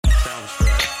Hey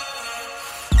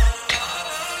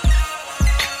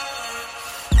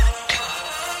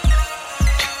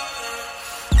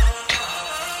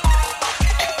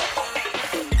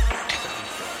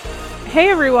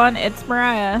everyone, it's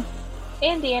Mariah.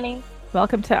 And Danny.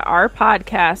 Welcome to our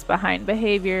podcast, Behind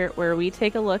Behavior, where we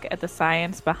take a look at the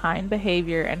science behind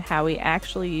behavior and how we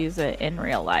actually use it in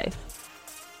real life.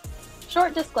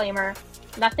 Short disclaimer,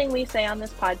 nothing we say on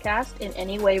this podcast in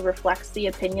any way reflects the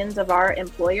opinions of our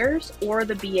employers or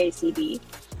the BACB.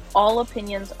 All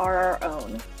opinions are our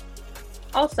own.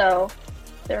 Also,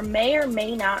 there may or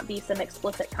may not be some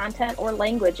explicit content or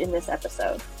language in this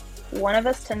episode. One of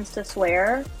us tends to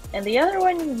swear, and the other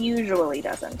one usually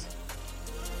doesn't.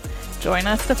 Join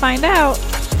us to find out.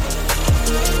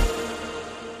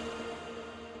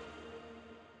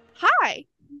 Hi.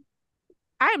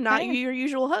 I am not your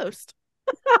usual host.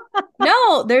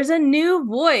 No, there's a new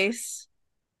voice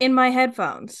in my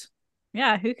headphones.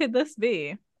 Yeah, who could this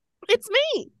be? It's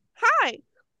me. Hi.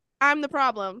 I'm the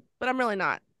problem, but I'm really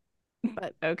not.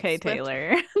 But okay, Swift.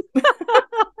 Taylor.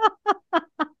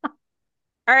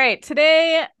 All right,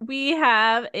 today we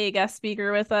have a guest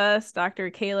speaker with us,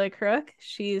 Dr. Kayla Crook.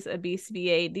 She's a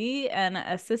BCBAD and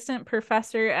assistant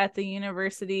professor at the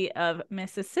University of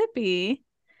Mississippi.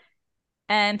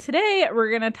 And today we're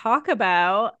going to talk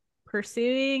about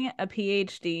pursuing a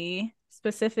PhD,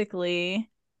 specifically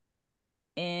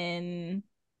in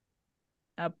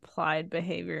applied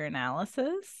behavior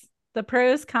analysis, the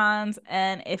pros, cons,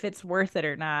 and if it's worth it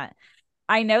or not.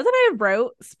 I know that I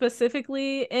wrote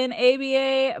specifically in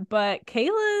ABA, but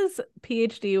Kayla's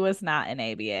PhD was not in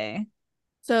ABA.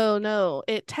 So no,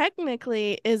 it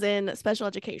technically is in special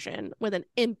education with an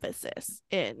emphasis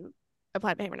in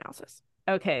applied behavior analysis.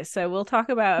 Okay, so we'll talk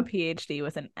about a PhD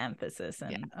with an emphasis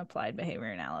in applied behavior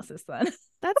analysis then.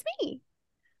 That's me.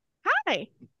 Hi.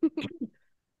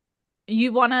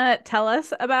 You want to tell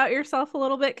us about yourself a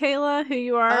little bit, Kayla? Who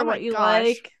you are, what you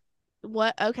like?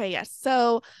 What? Okay, yes.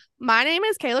 So my name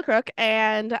is Kayla Crook,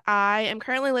 and I am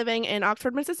currently living in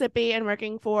Oxford, Mississippi, and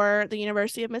working for the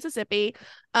University of Mississippi.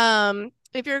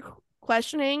 If you're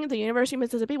questioning the University of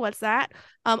Mississippi, what's that?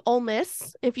 Ole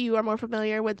Miss, if you are more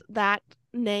familiar with that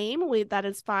name, that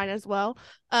is fine as well.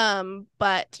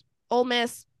 But Ole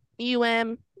Miss,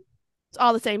 UM, it's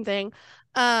all the same thing.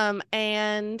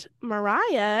 And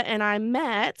Mariah and I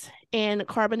met in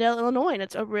Carbondale, Illinois, and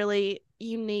it's a really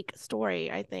unique story,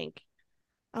 I think.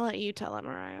 I'll let you tell it,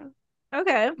 Mariah.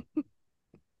 Okay.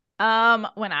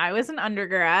 When I was an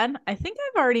undergrad, I think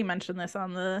I've already mentioned this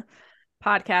on the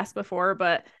podcast before,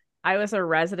 but I was a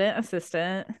resident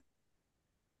assistant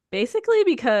basically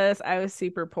because I was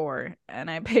super poor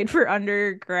and I paid for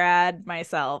undergrad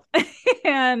myself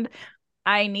and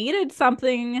I needed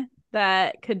something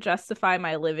that could justify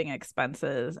my living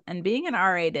expenses, and being an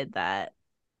RA did that.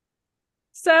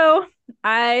 So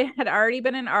I had already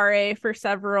been an RA for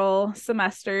several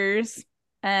semesters,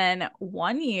 and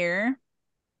one year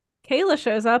Kayla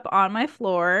shows up on my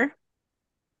floor,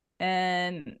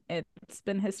 and it's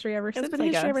been history ever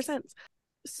since.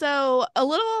 So a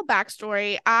little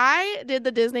backstory. I did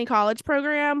the Disney College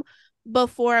program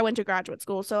before I went to graduate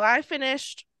school. So I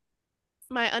finished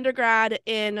my undergrad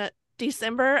in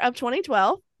December of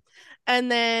 2012.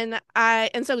 And then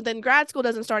grad school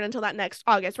doesn't start until that next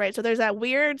August, right? So there's that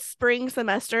weird spring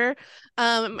semester.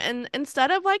 And instead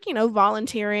of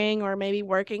volunteering or maybe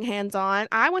working hands-on,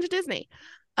 I went to Disney.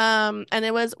 And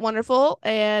it was wonderful,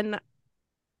 and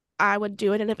I would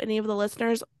do it. And if any of the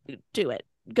listeners do it,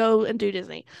 go and do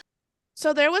Disney.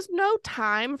 So there was no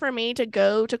time for me to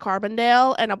go to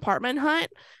Carbondale and apartment hunt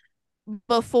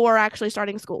before actually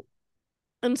starting school.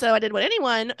 And so I did what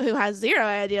anyone who has zero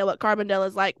idea what Carbondale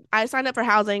is like. I signed up for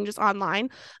housing just online.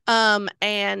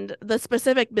 And the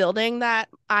specific building that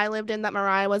I lived in that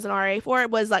Mariah was an RA for,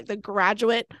 it was like the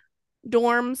graduate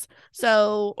dorms.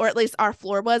 So, or at least our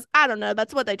floor was. I don't know.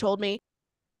 That's what they told me.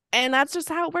 And that's just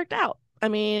how it worked out. I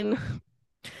mean,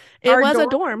 it was a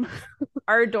dorm.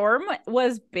 Our dorm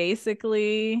was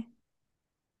basically...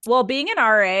 Well, being an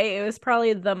RA, it was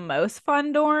probably the most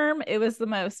fun dorm. It was the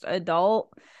most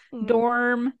adult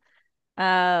dorm.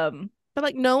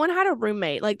 But no one had a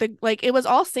roommate. It was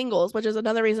all singles, which is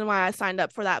another reason why I signed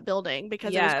up for that building,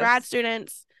 because it was grad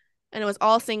students and it was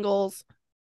all singles.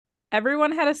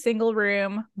 Everyone had a single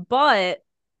room, but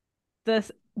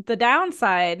the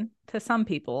downside to some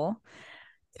people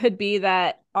could be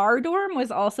that our dorm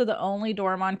was also the only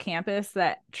dorm on campus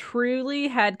that truly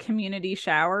had community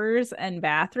showers and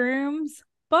bathrooms.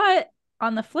 But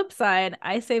on the flip side,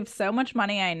 I saved so much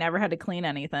money I never had to clean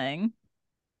anything,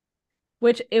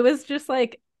 which it was just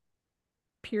like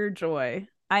pure joy.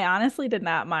 I honestly did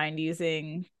not mind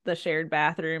using the shared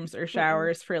bathrooms or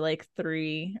showers for like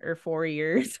 3 or 4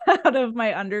 years out of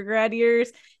my undergrad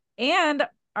years. And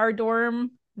our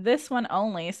dorm, this one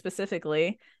only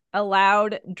specifically,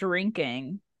 allowed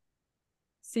drinking.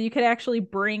 So you could actually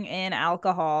bring in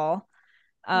alcohol.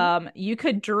 You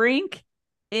could drink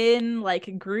in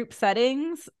like group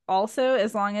settings also,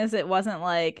 as long as it wasn't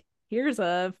like, here's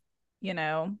a, you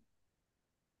know,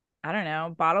 I don't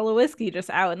know, bottle of whiskey just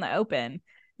out in the open.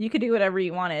 You could do whatever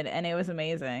you wanted, and it was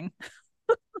amazing.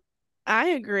 I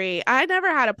agree. I never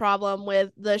had a problem with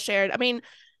the shared. I mean,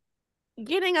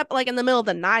 getting up like in the middle of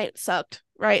the night sucked,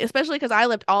 right? Especially because I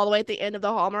lived all the way at the end of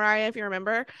the hall, Mariah, if you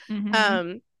remember.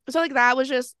 Mm-hmm. So like that was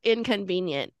just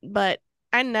inconvenient, but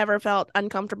I never felt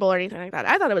uncomfortable or anything like that.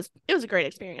 I thought it was a great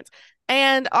experience.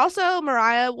 And also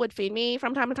Mariah would feed me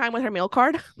from time to time with her meal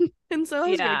card. And so I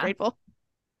was very Yeah. grateful.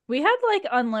 We had like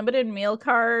unlimited meal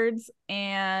cards,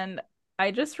 and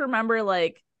I just remember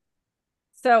like,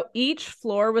 so each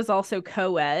floor was also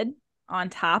co-ed on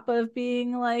top of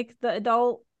being like the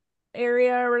adult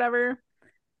area or whatever.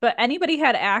 But anybody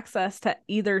had access to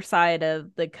either side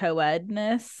of the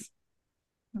co-edness.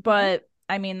 But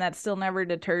I mean, that still never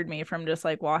deterred me from just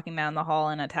like walking down the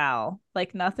hall in a towel.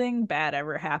 Like nothing bad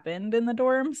ever happened in the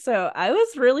dorm. So I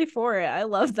was really for it. I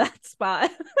love that spot.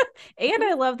 And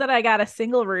I love that I got a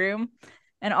single room,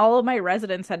 and all of my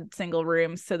residents had single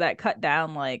rooms. So that cut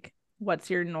down like, what's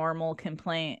your normal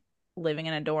complaint living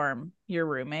in a dorm? Your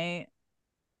roommate.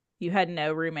 You had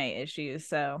no roommate issues.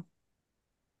 So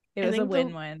it I was a think the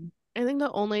win-win. I think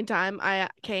the only time I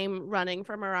came running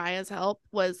for Mariah's help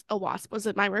was a wasp was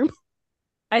in my room.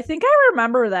 I think I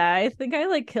remember that. I think I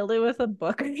like killed it with a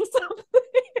book or something.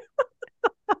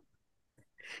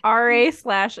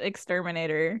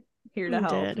 RA/exterminator here to You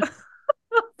help. did.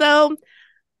 So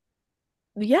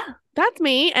yeah, that's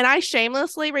me. And I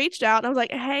shamelessly reached out and I was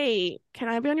like, hey, can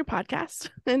I be on your podcast?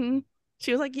 And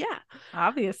she was like, yeah.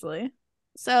 Obviously.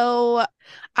 So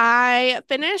I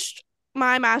finished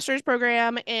my master's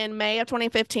program in May of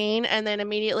 2015 and then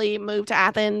immediately moved to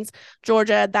Athens,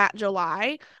 Georgia that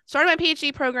July. Started my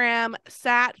PhD program,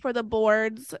 sat for the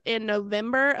boards in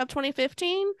November of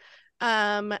 2015.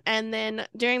 And then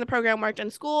during the program worked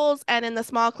in schools and in the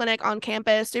small clinic on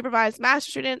campus, supervised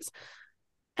master students,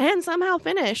 and somehow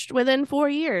finished within 4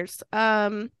 years.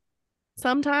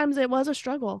 Sometimes it was a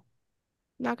struggle.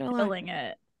 Not gonna lie. Killing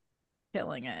it.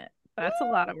 Killing it. That's a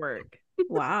lot of work.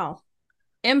 Wow.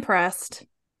 Impressed.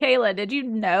 Kayla, did you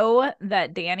know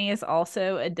that Danny is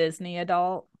also a Disney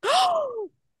adult?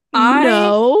 I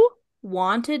No.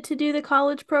 wanted to do the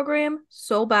college program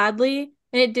so badly,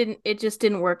 and it just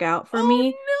didn't work out for Oh me.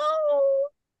 no.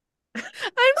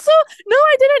 No,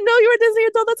 I didn't know you were a Disney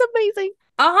adult. That's amazing.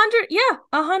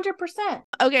 100%.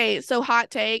 Okay, so hot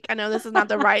take. I know this is not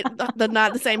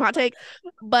not the same hot take,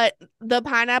 but the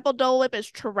pineapple Dole Whip is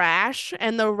trash,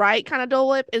 and the right kind of Dole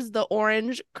Whip is the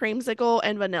orange, creamsicle,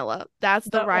 and vanilla. That's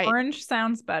the The right. orange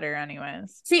sounds better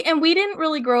anyways. See, and we didn't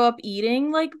really grow up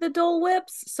eating like the Dole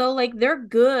Whips, so like they're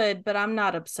good, but I'm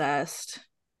not obsessed.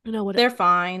 You know what? They're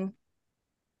fine.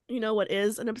 You know what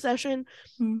is an obsession?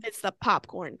 Hmm. It's the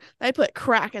popcorn. They put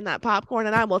crack in that popcorn,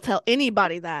 and I will tell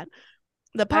anybody that.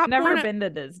 The I've popcorn. never been to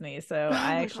Disney, so Oh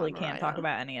I my actually God, can't Mariah. talk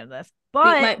about any of this. See,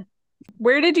 But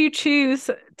where did you choose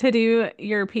to do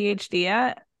your PhD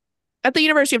at? At the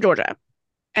University of Georgia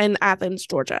in Athens,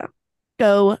 Georgia.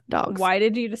 Go Dogs. Why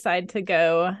did you decide to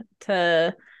go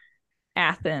to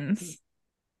Athens?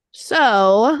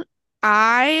 So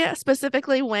I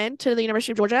specifically went to the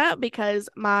University of Georgia because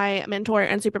my mentor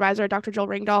and supervisor, Dr. Joel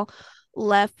Ringdahl,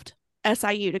 left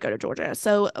SIU to go to Georgia.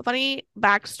 So funny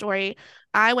backstory,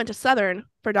 I went to Southern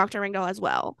for Dr. Ringdahl as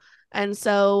well. And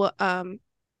so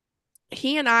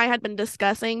he and I had been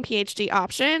discussing PhD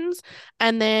options,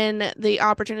 and then the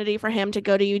opportunity for him to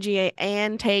go to UGA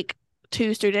and take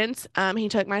 2 students. He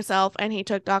took myself and he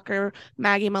took Dr.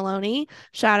 Maggie Maloney.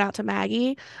 Shout out to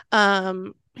Maggie.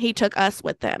 He took us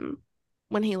with them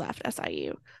when he left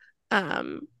SIU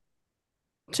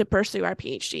to pursue our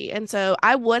PhD. And so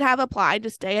I would have applied to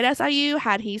stay at SIU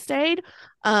had he stayed.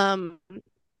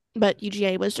 But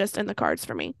UGA was just in the cards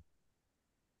for me.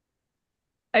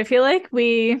 I feel like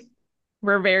we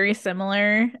were very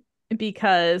similar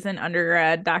because in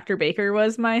undergrad, Dr. Baker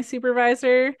was my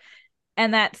supervisor.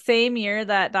 And that same year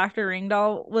that Dr.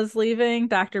 Ringdahl was leaving,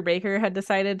 Dr. Baker had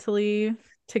decided to leave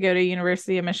to go to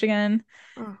University of Michigan.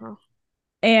 Uh-huh.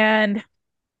 And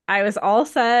I was all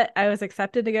set. I was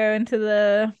accepted to go into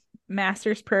the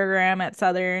master's program at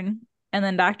Southern. And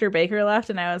then Dr. Baker left,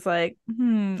 and I was like,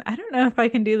 I don't know if I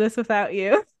can do this without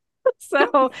you.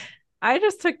 So I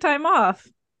just took time off.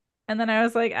 And then I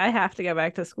was like, I have to go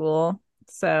back to school.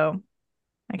 So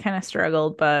I kind of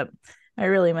struggled, but I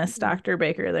really miss Dr.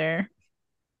 Baker there.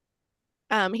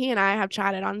 He and I have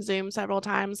chatted on Zoom several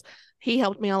times. He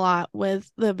helped me a lot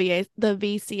with the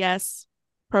VCS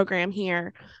program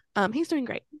here. He's doing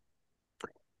great.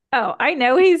 Oh, I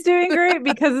know he's doing great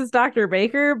because it's Dr.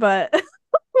 Baker, but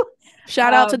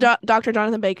shout out to Dr.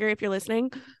 Jonathan Baker if you're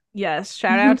listening. Yes,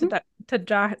 shout out to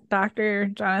Dr.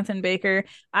 Jonathan Baker.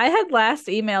 I had last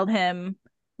emailed him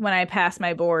when I passed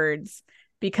my boards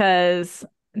because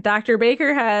Dr.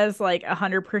 Baker has like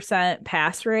 100%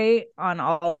 pass rate on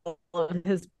all of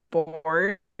his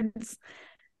boards.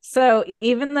 So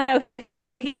even though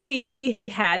he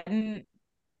hadn't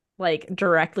like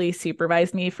directly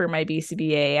supervised me for my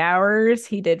BCBA hours,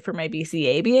 he did for my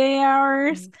BCABA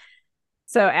hours.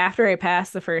 So after I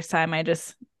passed the first time, I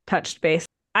just touched base.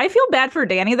 I feel bad for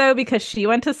Danny though, because she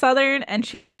went to Southern and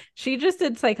she just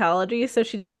did psychology, so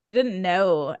she didn't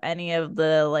know any of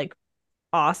the like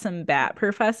awesome BAT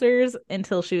professors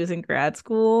until she was in grad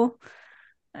school.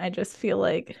 I just feel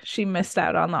like she missed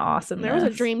out on the awesomeness. There was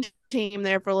a dream team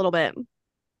there for a little bit.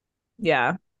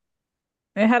 Yeah.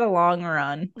 It had a long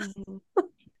run.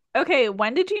 Okay,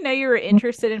 when did you know you were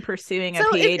interested in pursuing a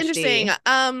PhD? It's interesting.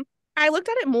 I looked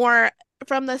at it more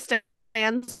from the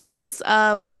stance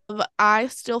of I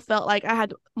still felt like I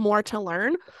had more to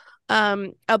learn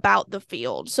about the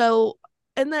field. So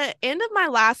in the end of my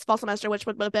last fall semester, which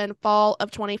would have been fall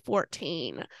of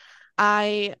 2014,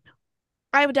 I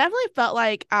definitely felt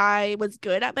like I was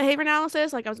good at behavior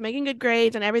analysis, like I was making good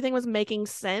grades and everything was making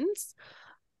sense.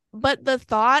 But the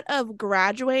thought of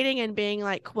graduating and being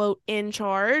like, quote, in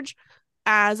charge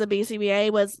as a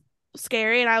BCBA was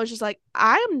scary. And I was just like,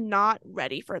 I am not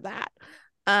ready for that.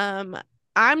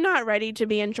 I'm not ready to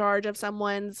be in charge of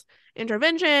someone's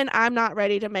intervention. I'm not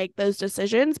ready to make those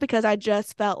decisions because I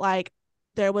just felt like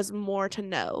there was more to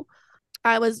know.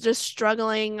 I was just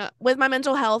struggling with my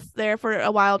mental health there for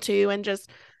a while too. And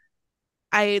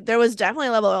there was definitely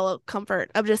a level of comfort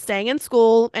of just staying in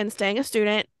school and staying a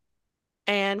student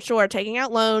and sure, taking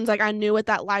out loans. Like I knew what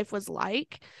that life was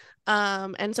like.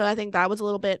 And so I think that was a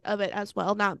little bit of it as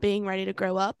well, not being ready to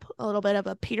grow up, a little bit of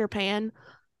a Peter Pan,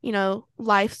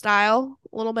 lifestyle,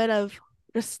 a little bit of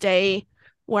just stay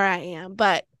where I am.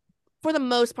 But for the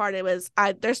most part,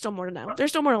 there's still more to know.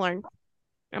 There's still more to learn.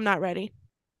 I'm not ready.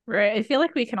 Right. I feel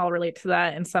like we can all relate to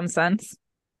that in some sense.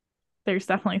 There's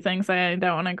definitely things I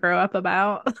don't want to grow up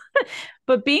about.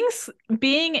 But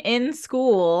being in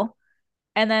school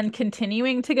and then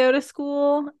continuing to go to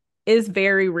school is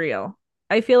very real.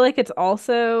 I feel like it's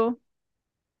also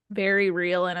very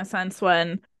real in a sense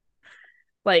when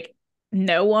like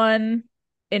no one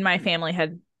in my family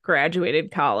had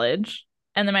graduated college.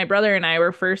 And then my brother and I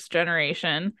were first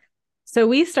generation. So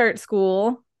we start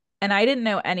school and I didn't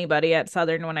know anybody at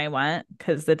Southern when I went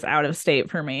because it's out of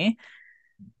state for me.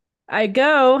 I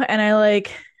go and I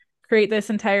like create this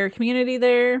entire community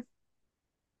there.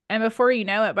 And before you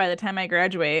know it, by the time I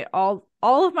graduate, all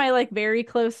of my like very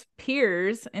close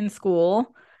peers in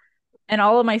school and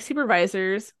all of my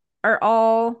supervisors are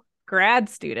all grad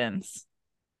students.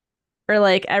 Or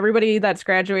like everybody that's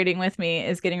graduating with me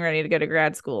is getting ready to go to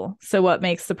grad school. So what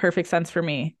makes the perfect sense for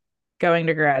me? Going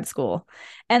to grad school.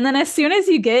 And then as soon as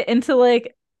you get into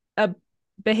like a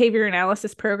behavior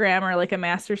analysis program or like a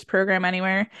master's program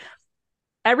anywhere,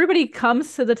 everybody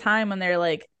comes to the time when they're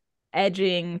like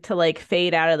edging to like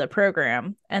fade out of the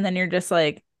program. And then you're just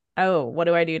like, oh, what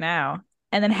do I do now?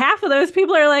 And then half of those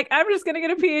people are like, I'm just going to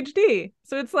get a PhD.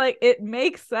 So it's like, it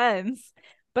makes sense.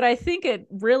 But I think it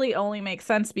really only makes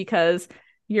sense because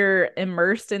you're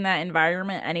immersed in that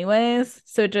environment anyways.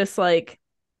 So just like,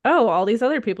 oh, all these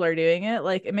other people are doing it.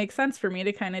 Like it makes sense for me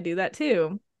to kind of do that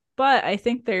too. But I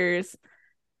think there's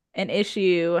an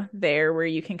issue there where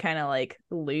you can kind of like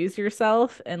lose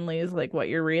yourself and lose like what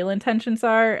your real intentions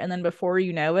are. And then before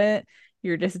you know it,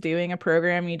 you're just doing a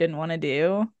program you didn't want to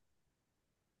do.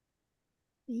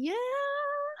 Yeah.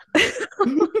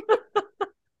 I'm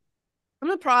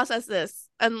gonna process this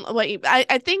and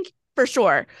I think for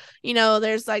sure,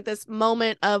 there's like this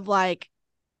moment of like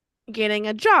getting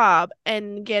a job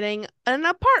and getting an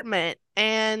apartment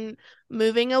and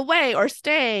moving away or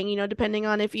staying, depending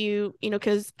on if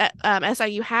because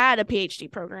SIU had a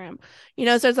PhD program,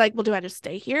 so it's like, well, do I just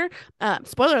stay here?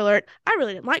 Spoiler alert, I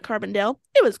really didn't like Carbondale.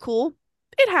 It was cool.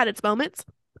 It had its moments.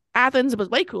 Athens was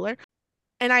way cooler.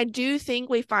 And I do think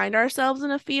we find ourselves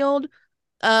in a field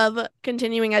of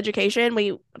continuing education.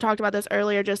 We talked about this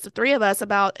earlier, just the three of us,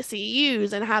 about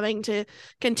CEUs and having to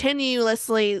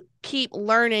continuously keep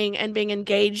learning and being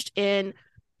engaged in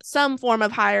some form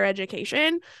of higher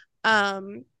education.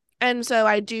 And so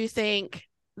I do think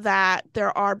that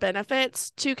there are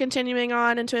benefits to continuing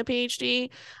on into a PhD.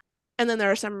 And then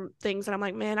there are some things that I'm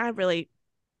like, man, I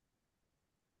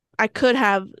could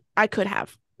have.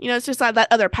 It's just like that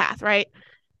other path, right?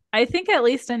 I think at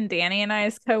least in Danny and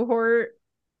I's cohort,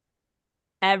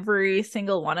 every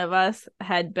single one of us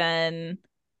had been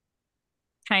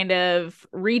kind of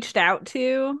reached out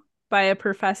to by a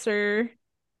professor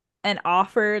and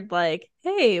offered like,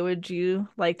 hey, would you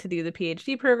like to do the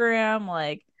PhD program?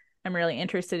 Like, I'm really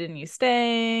interested in you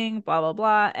staying, blah, blah,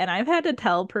 blah. And I've had to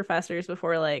tell professors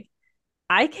before, like,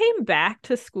 I came back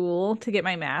to school to get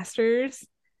my master's.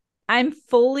 I'm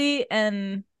fully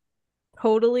and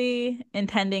totally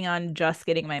intending on just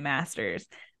getting my master's.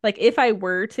 Like, if I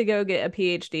were to go get a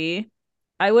PhD,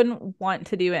 I wouldn't want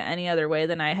to do it any other way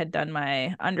than I had done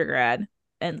my undergrad,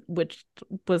 and which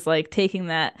was like taking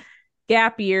that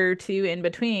gap year or two in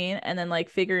between and then like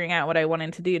figuring out what I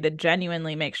wanted to do to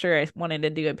genuinely make sure I wanted to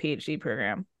do a PhD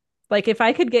program. Like, if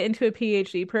I could get into a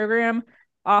PhD program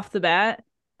off the bat,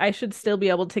 I should still be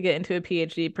able to get into a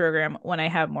PhD program when I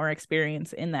have more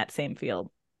experience in that same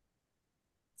field.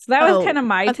 So that was kind of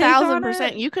my take on 1,000%.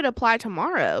 it. You could apply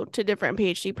tomorrow to different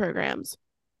PhD programs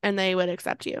and they would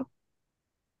accept you.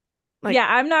 Like, yeah,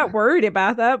 I'm not worried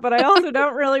about that, but I also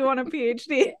don't really want a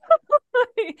PhD.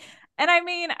 And I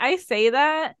mean, I say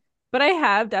that, but I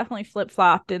have definitely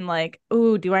flip-flopped in like,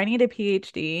 oh, do I need a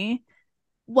PhD?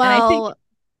 And I think well,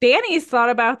 Danny's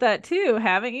thought about that too,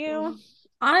 haven't you?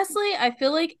 Honestly, I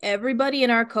feel like everybody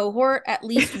in our cohort at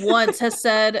least once has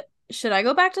said, should I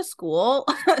go back to school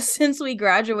since we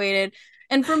graduated?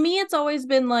 And for me, it's always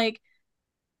been like,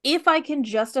 if I can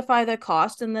justify the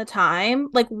cost and the time,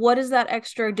 like, what is that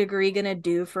extra degree going to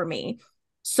do for me?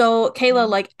 So, Kayla,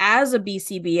 like, as a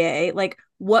BCBA, like,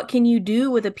 what can you do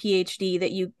with a PhD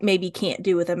that you maybe can't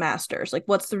do with a master's? Like,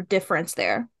 what's the difference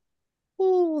there?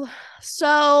 ooh,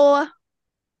 so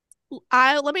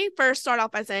let me first start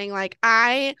off by saying, like,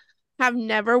 I have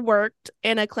never worked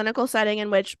in a clinical setting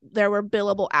in which there were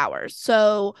billable hours.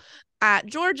 So at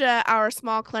Georgia, our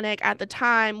small clinic at the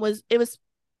time was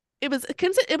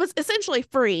essentially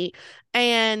free,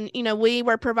 and we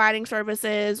were providing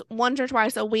services once or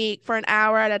twice a week for an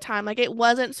hour at a time. Like, it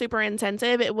wasn't super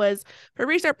intensive. It was for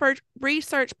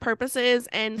research purposes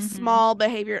and small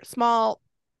behavior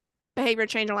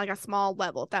change on like a small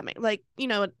level, if that makes, like,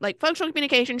 like functional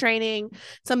communication training,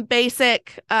 some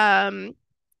basic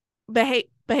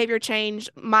behavior change,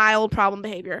 mild problem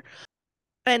behavior.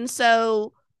 And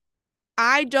so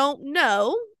I don't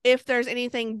know if there's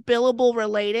anything billable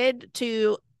related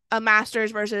to a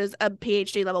master's versus a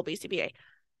PhD level BCBA.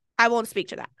 I won't speak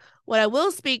to that. What I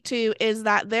will speak to is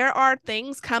that there are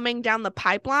things coming down the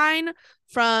pipeline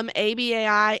from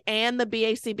ABAI and the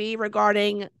BACB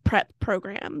regarding prep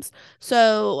programs.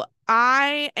 So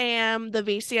I am the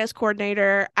VCS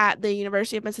coordinator at the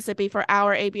University of Mississippi for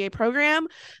our ABA program.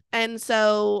 And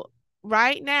so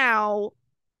right now,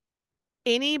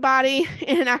 anybody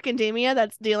in academia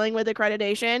that's dealing with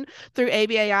accreditation through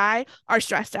ABAI are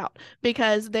stressed out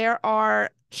because there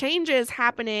are changes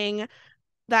happening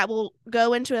that will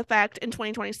go into effect in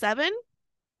 2027.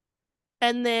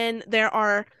 And then there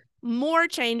are more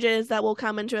changes that will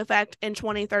come into effect in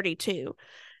 2032.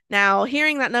 Now,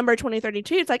 hearing that number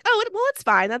 2032, it's like, oh, well, it's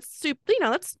fine. That's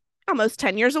that's almost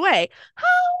 10 years away.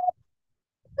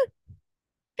 Oh,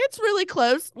 it's really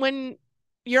close when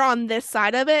you're on this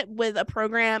side of it with a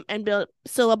program and build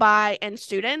syllabi and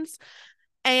students.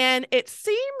 And it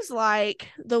seems like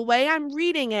the way I'm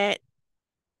reading it,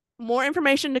 more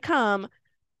information to come.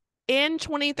 In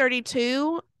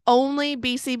 2032, only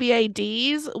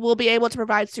BCBADs will be able to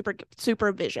provide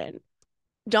supervision.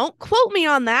 Don't quote me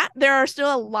on that. There are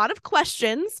still a lot of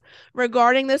questions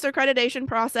regarding this accreditation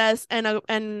process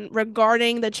and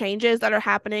regarding the changes that are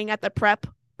happening at the prep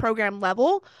program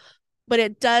level, but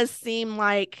it does seem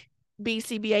like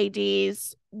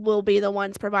BCBADs will be the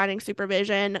ones providing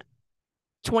supervision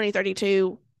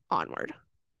 2032 onward.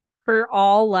 For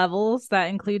all levels, that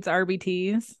includes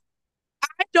RBTs.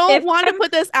 I don't want to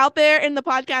put this out there in the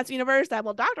podcast universe that,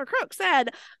 well, Dr. Crook said.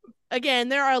 Again,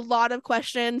 there are a lot of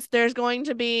questions. There's going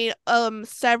to be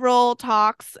several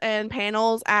talks and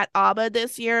panels at ABA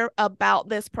this year about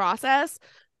this process.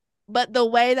 But the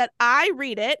way that I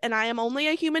read it, and I am only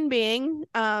a human being,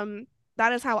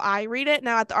 that is how I read it.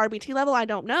 Now, at the RBT level, I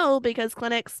don't know because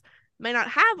clinics may not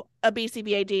have a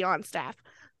BCBAD on staff.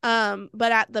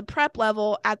 But at the prep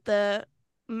level, at the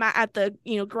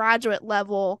graduate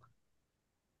level,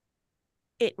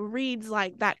 it reads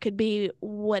like that could be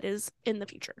what is in the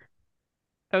future.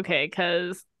 Okay,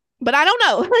 but I don't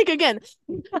know. Like, again,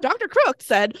 Dr. Crook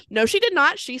said, no, she did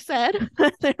not. She said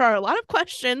there are a lot of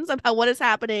questions about what is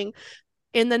happening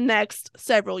in the next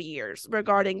several years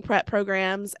regarding prep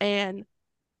programs and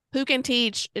who can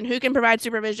teach and who can provide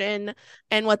supervision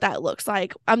and what that looks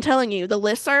like. I'm telling you, the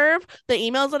listserv, the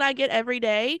emails that I get every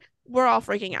day, we're all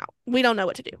freaking out. We don't know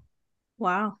what to do.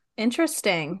 Wow.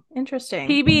 Interesting.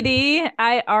 PBD,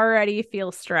 I already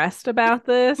feel stressed about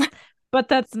this, but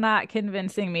that's not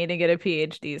convincing me to get a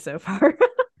PhD so far.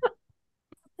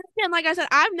 And like I said,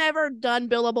 I've never done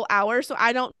billable hours, so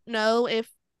I don't know if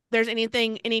there's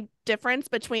any difference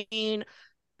between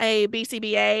a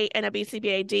BCBA and a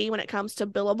BCBAD when it comes to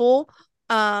billable,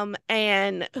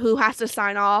 and who has to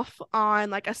sign off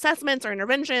on like assessments or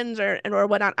interventions or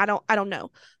whatnot. I don't know.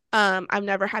 I've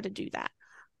never had to do that.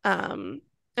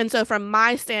 And so from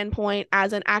my standpoint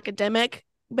as an academic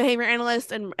behavior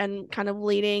analyst and kind of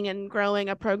leading and growing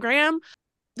a program,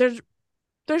 there's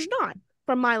not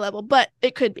from my level, but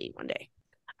it could be one day.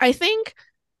 I think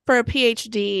for a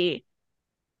PhD,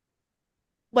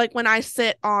 like when I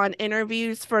sit on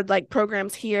interviews for like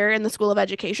programs here in the School of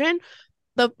Education,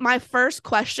 my first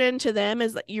question to them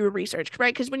is that your research,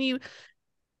 right? Because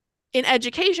in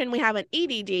education, we have an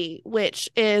EDD, which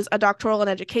is a doctoral in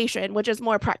education, which is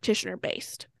more practitioner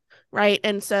based, right?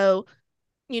 And so,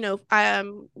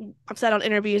 I've said on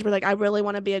interviews where like I really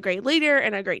want to be a great leader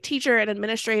and a great teacher and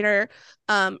administrator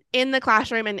in the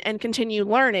classroom and continue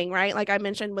learning, right? Like I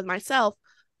mentioned with myself,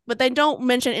 but they don't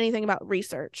mention anything about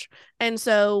research. And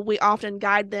so we often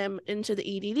guide them into the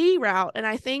EDD route. And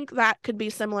I think that could be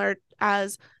similar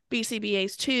as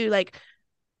BCBAs too. Like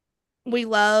we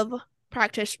love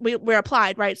we're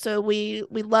applied, right? So we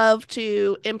love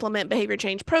to implement behavior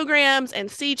change programs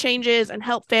and see changes and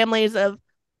help families of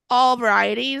all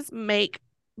varieties make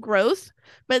growth,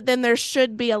 but then there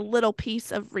should be a little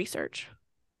piece of research,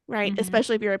 right? Mm-hmm.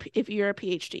 Especially if you're a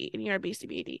PhD and you're a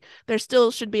BCBD, there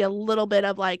still should be a little bit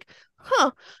of like,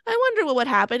 I wonder what would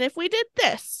happen if we did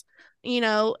this,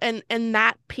 and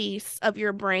that piece of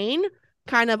your brain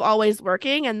kind of always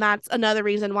working. And that's another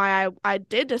reason why I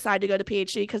did decide to go to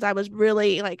PhD, because I was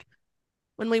really like,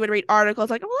 when we would read articles,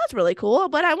 like, well, that's really cool,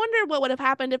 but I wonder what would have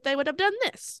happened if they would have done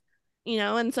this,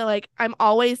 and so like I'm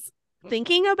always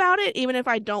thinking about it. Even if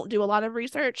I don't do a lot of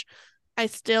research, I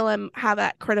still have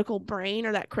that critical brain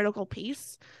or that critical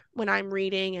piece when I'm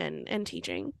reading and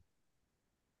teaching.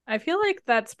 I feel like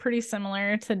that's pretty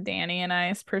similar to Danny and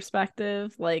I's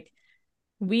perspective. Like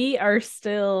we are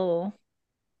still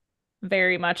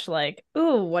very much like,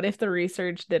 ooh, what if the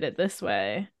research did it this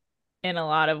way? In a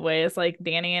lot of ways, like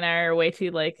Danny and I are way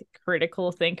too like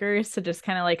critical thinkers to just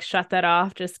kind of like shut that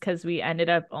off just because we ended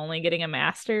up only getting a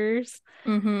master's.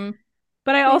 Mm-hmm.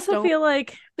 But I also feel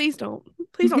like please don't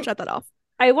shut that off.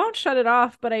 I won't shut it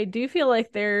off, but I do feel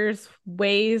like there's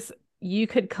ways you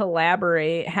could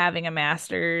collaborate having a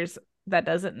master's. That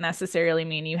doesn't necessarily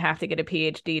mean you have to get a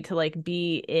PhD to like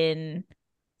be in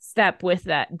step with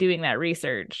that, doing that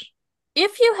research.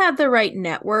 If you have the right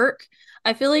network.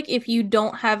 I feel like if you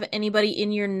don't have anybody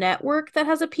in your network that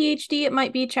has a PhD, it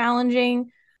might be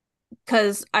challenging,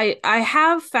 because I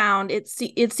have found it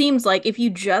seems like if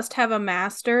you just have a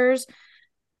master's,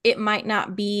 it might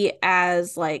not be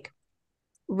as like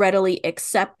readily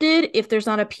accepted if there's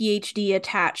not a PhD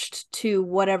attached to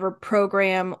whatever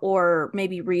program or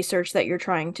maybe research that you're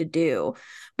trying to do.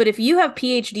 But if you have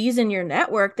PhDs in your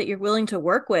network that you're willing to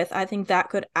work with, I think that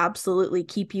could absolutely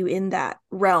keep you in that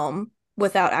realm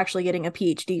without actually getting a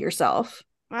PhD yourself.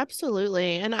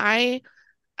 Absolutely. And I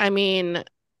mean,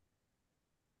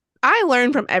 I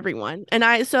learn from everyone. And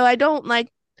I don't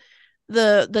like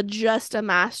the just a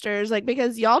master's, like,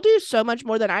 because y'all do so much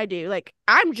more than I do. Like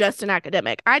I'm just an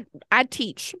academic. I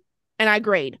teach and I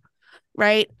grade,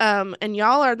 right? And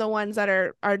y'all are the ones that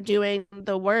are doing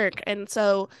the work. And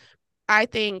so I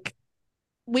think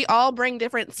we all bring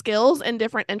different skills and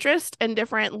different interests and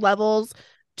different levels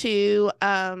to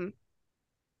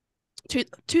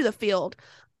the field.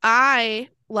 I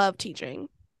love teaching.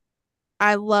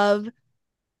 I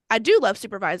do love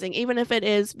supervising, even if it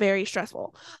is very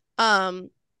stressful. And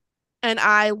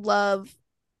I love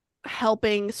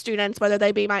helping students, whether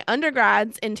they be my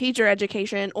undergrads in teacher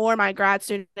education or my grad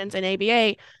students in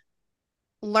ABA,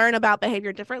 learn about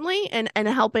behavior differently and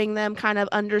helping them kind of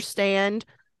understand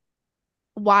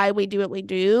why we do what we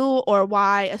do, or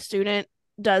why a student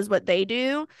does what they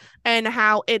do, and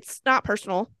how it's not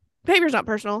personal. Behavior's not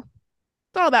personal.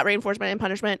 It's all about reinforcement and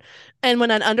punishment. And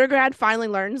when an undergrad finally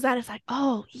learns that, it's like,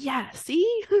 oh yeah,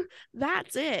 see,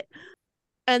 that's it.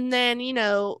 And then,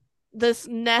 this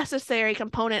necessary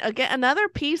component, again, another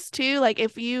piece too, like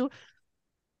if you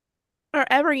are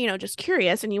ever, just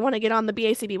curious and you want to get on the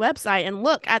BACB website and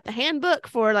look at the handbook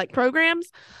for like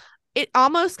programs, it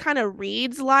almost kind of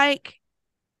reads like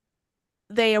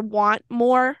they want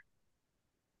more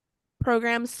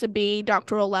programs to be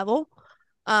doctoral level.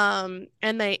 And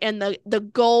the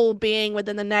goal being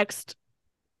within the next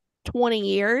 20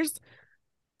 years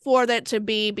for that to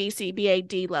be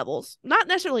BCBAD levels. Not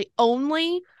necessarily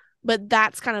only, but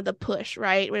that's kind of the push,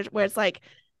 right? Where it's like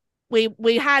we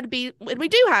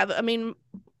do have, I mean,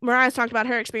 Mariah's talked about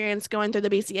her experience going through the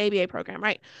BCABA program,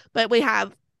 right? But we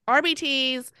have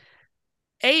RBTs,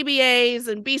 ABAs,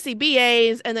 and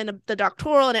BCBAs, and then the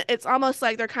doctoral, and it's almost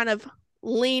like they're kind of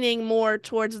leaning more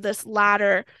towards this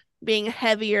latter, being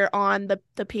heavier on the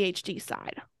PhD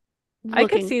side. I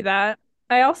could see that.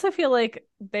 I also feel like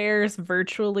there's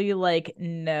virtually like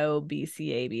no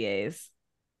BCABAs.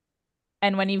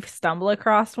 And when you stumble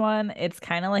across one, it's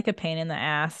kind of like a pain in the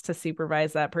ass to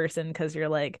supervise that person because you're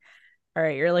like, all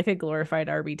right, you're like a glorified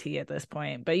RBT at this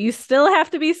point, but you still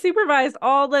have to be supervised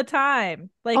all the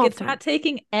time. Like it's not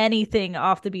taking anything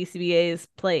off the BCBA's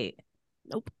plate.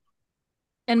 Nope.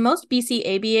 And most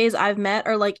BCABAs I've met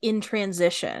are like in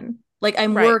transition. Like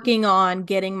I'm working on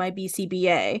getting my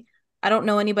BCBA. I don't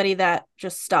know anybody that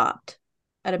just stopped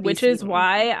at a BCBA. Which is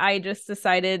why I just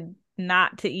decided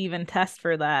not to even test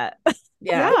for that.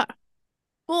 Yeah.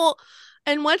 Well,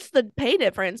 and what's the pay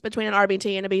difference between an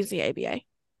RBT and a BCABA?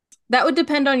 That would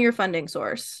depend on your funding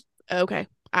source. Okay.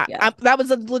 That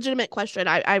was a legitimate question.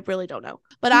 I really don't know.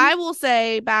 But I will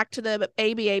say, back to the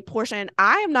ABA portion,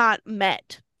 I have not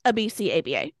met a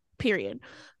BCABA, period.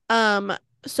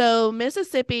 So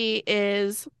Mississippi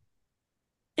is,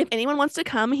 if anyone wants to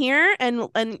come here, and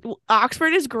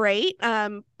Oxford is great,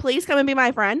 please come and be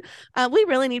my friend. We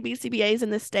really need BCBAs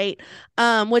in this state,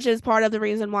 which is part of the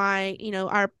reason why, you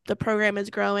know, the program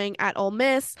is growing at Ole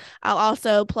Miss. I'll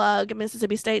also plug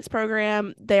Mississippi State's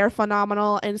program. They're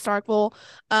phenomenal in Starkville.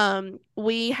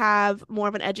 We have more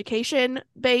of an education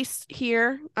base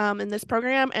here in this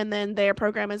program, and then their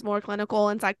program is more clinical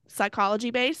and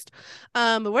psychology based.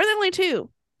 We're the only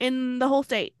two in the whole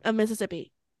state of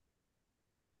Mississippi.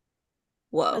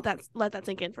 Whoa. Let that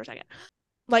sink in for a second.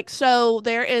 Like, so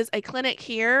there is a clinic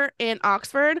here in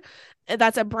Oxford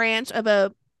that's a branch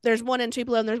of there's one in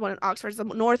Tupelo and there's one in Oxford. It's the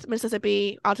North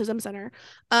Mississippi Autism Center.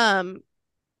 And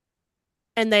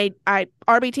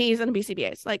RBTs and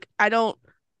BCBAs. Like, I don't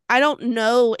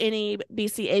know any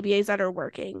BCABAs that are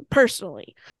working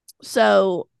personally.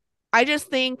 So I just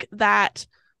think that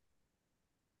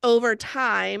over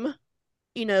time,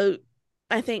 you know,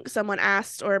 I think someone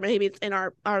asked, or maybe it's in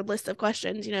our list of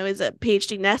questions, you know, is a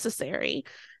PhD necessary?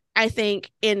 I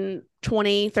think in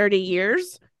 20, 30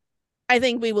 years, I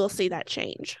think we will see that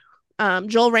change.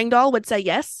 Joel Ringdahl would say,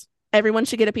 yes, everyone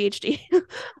should get a PhD.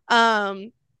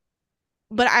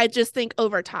 But I just think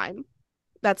over time,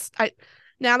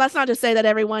 now that's not to say that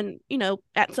everyone, you know,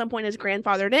 at some point is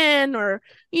grandfathered in, or,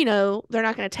 you know, they're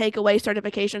not going to take away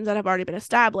certifications that have already been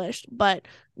established, but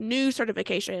new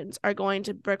certifications are going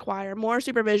to require more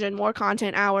supervision, more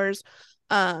content hours.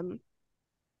 And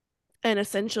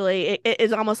essentially it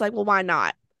is almost like, well, why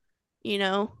not? You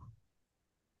know? Does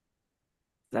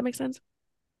that make sense?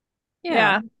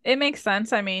 Yeah, it makes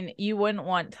sense. I mean, you wouldn't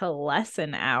want to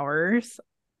lessen hours.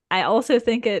 I also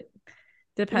think it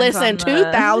depends on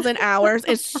 2,000 hours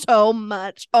is so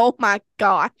much. Oh my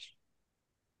gosh.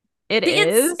 It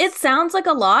is. It sounds like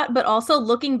a lot, but also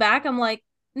looking back, I'm like,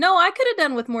 no, I could have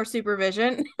done with more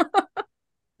supervision. Then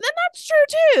that's true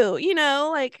too. You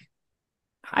know, like,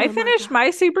 I finished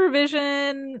my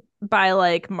supervision by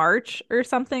like March or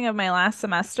something of my last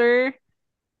semester.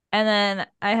 And then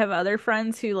I have other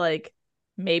friends who like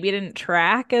maybe didn't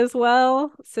track as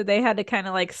well. So they had to kind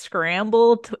of like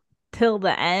scramble till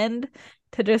the end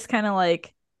to just kind of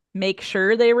like make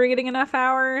sure they were getting enough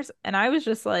hours. And I was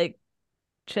just like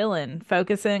chilling,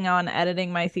 focusing on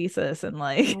editing my thesis and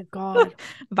like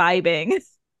vibing.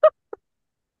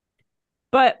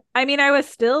 But I mean, I was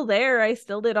still there. I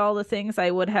still did all the things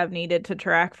I would have needed to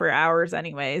track for hours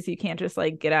anyways. You can't just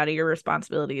like get out of your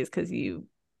responsibilities because you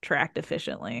tracked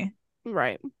efficiently.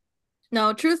 Right.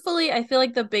 No, truthfully, I feel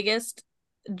like the biggest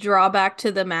drawback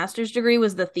to the master's degree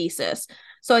was the thesis.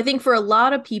 So I think for a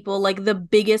lot of people, like the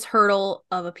biggest hurdle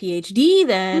of a PhD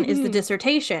then is the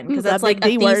dissertation, because that's like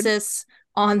a thesis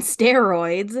on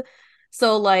steroids.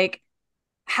 So like,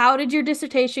 how did your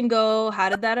dissertation go? How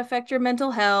did that affect your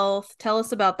mental health? Tell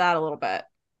us about that a little bit.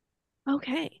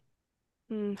 Okay.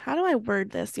 How do I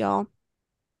word this, y'all?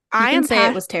 You can say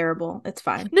it was terrible. It's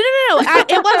fine. No.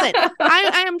 It wasn't.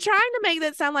 I am trying to make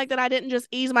that sound like that I didn't just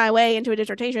ease my way into a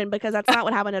dissertation, because that's not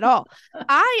what happened at all.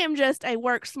 I am just a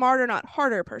work smarter, not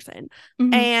harder person.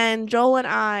 Mm-hmm. And Joel and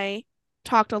I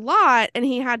talked a lot, and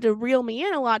he had to reel me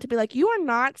in a lot to be like, you are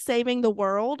not saving the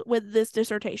world with this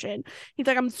dissertation. He's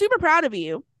like, I'm super proud of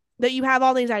you, that you have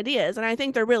all these ideas, and I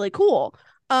think they're really cool.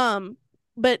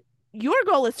 But your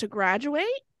goal is to graduate,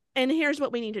 and here's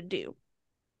what we need to do.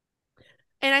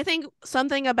 And I think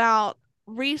something about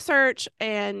research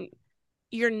and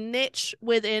your niche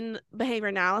within behavior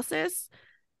analysis,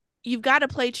 you've got to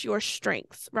play to your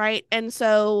strengths, right? And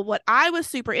so what I was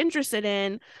super interested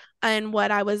in, and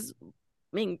what I was, I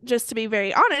mean, just to be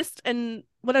very honest, and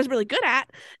what I was really good at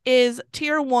is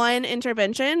tier 1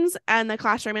 interventions and the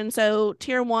classroom. And so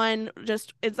tier 1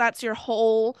 just is, that's your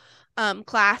whole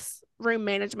classroom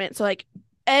management. So like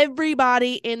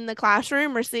everybody in the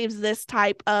classroom receives this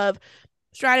type of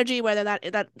strategy, whether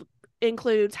that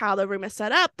includes how the room is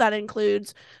set up, that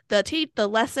includes the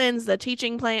lessons, the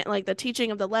teaching plan, like the teaching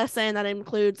of the lesson, that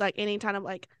includes like any kind of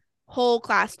like whole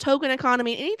class token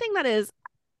economy, anything that is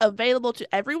available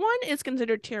to everyone is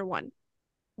considered tier 1.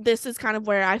 This is kind of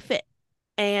where I fit.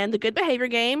 And the good behavior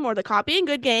game, or the copy and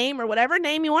good game, or whatever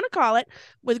name you want to call it,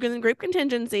 within group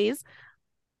contingencies,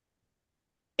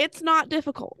 it's not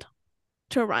difficult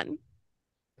to run.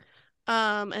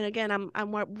 And again,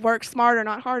 I'm work smarter,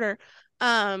 not harder.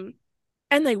 And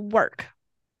they work.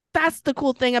 That's the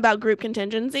cool thing about group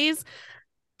contingencies,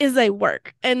 is they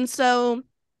work. And so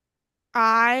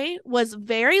I was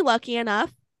very lucky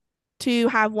enough to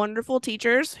have wonderful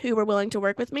teachers who were willing to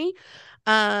work with me.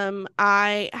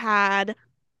 I had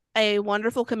a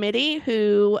wonderful committee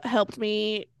who helped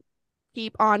me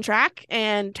keep on track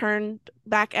and turned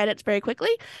back edits very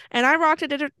quickly. And I rocked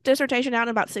a dissertation out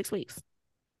in about 6 weeks.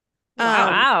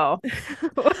 Wow.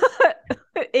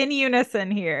 In unison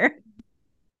here.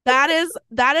 That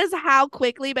is how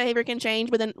quickly behavior can change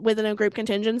within a group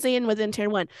contingency and within tier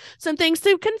 1. Some things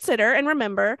to consider and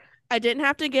remember: I didn't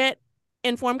have to get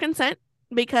informed consent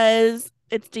because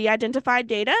it's de-identified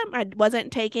data. I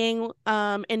wasn't taking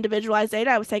individualized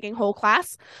data. I was taking whole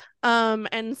class.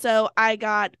 And so I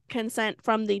got consent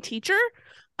from the teacher.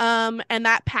 And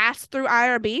that passed through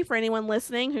IRB for anyone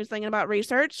listening who's thinking about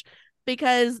research,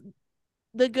 because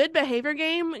the good behavior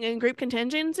game and group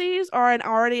contingencies are an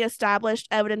already established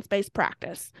evidence-based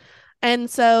practice. And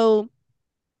so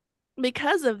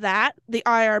because of that, the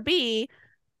IRB,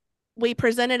 we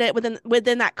presented it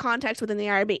within that context within the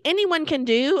IRB. Anyone can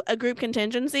do a group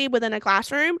contingency within a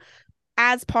classroom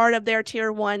as part of their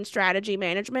tier 1 strategy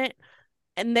management.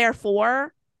 And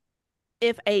therefore,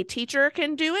 if a teacher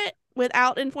can do it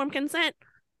without informed consent,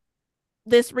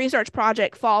 this research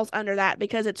project falls under that,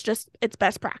 because it's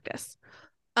best practice.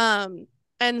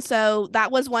 And so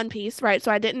that was one piece, right?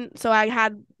 So I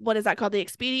had, what is that called? The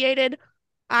expedited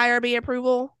IRB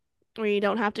approval, where you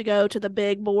don't have to go to the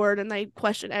big board and they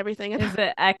question everything. Is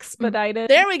it expedited?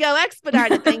 There we go.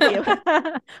 Expedited. Thank you.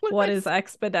 What is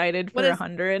expedited for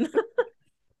 100?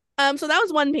 So that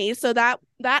was one piece. So that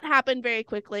happened very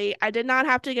quickly. I did not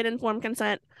have to get informed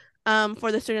consent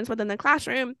for the students within the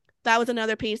classroom. That was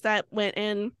another piece that went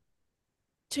in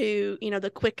to,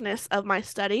 the quickness of my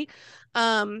study.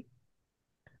 The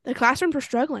classrooms were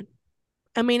struggling.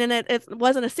 I mean, and it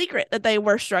wasn't a secret that they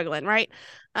were struggling, right?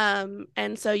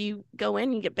 And so you go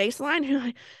in, you get baseline, you're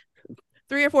like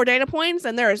 3 or 4 data points,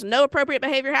 and there is no appropriate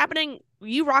behavior happening.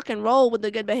 You rock and roll with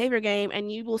the good behavior game,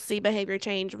 and you will see behavior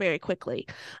change very quickly.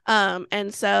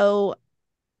 And so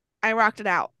I rocked it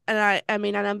out. And I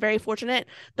mean, and I'm very fortunate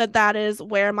that is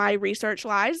where my research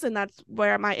lies, and that's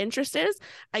where my interest is.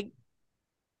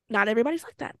 Not everybody's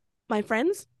like that. My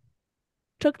friends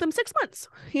took them 6 months,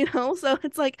 so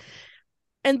it's like,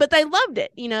 but they loved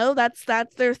it,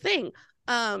 that's their thing.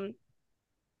 And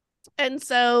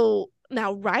so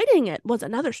now writing it was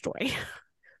another story.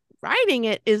 Writing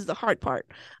it is the hard part.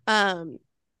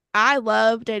 I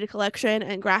love data collection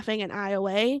and graphing and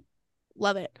IOA.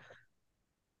 Love it.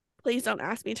 Please don't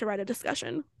ask me to write a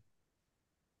discussion,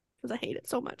 because I hate it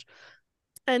so much.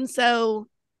 And so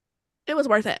it was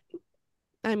worth it.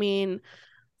 I mean,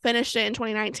 finished it in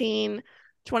 2019.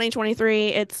 2023,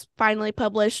 it's finally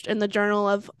published in the Journal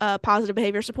of Positive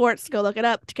Behavior Supports. Go look it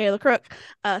up. Kayla Crook.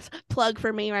 Plug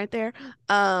for me right there.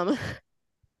 But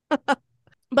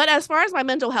as far as my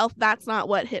mental health, that's not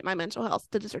what hit my mental health.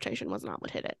 The dissertation was not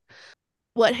what hit it.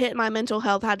 What hit my mental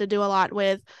health had to do a lot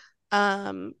with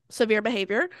severe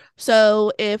behavior.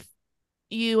 So if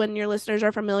you and your listeners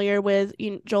are familiar with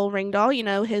Joel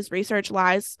Ringdahl, his research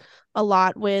lies a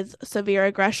lot with severe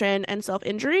aggression and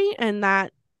self-injury, and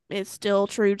that is still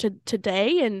true to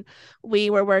today. And we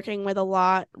were working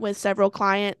with several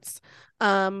clients,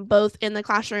 both in the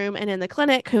classroom and in the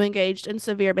clinic, who engaged in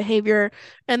severe behavior.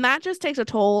 And that just takes a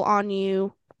toll on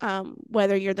you,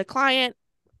 whether you're the client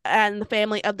and the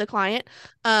family of the client,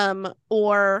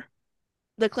 or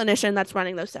the clinician that's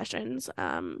running those sessions.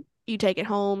 You take it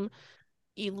home.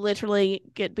 you literally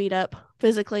get beat up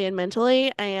physically and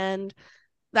mentally, and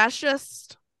that's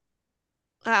just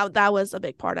that was a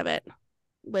big part of it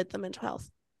with the mental health.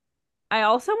 I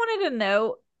also wanted to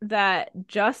note that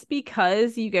just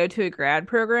because you go to a grad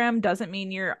program doesn't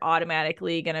mean you're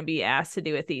automatically going to be asked to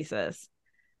do a thesis.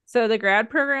 So the grad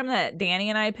program that Danny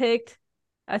and I picked,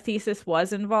 a thesis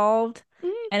was involved.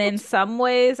 And in some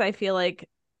ways, I feel like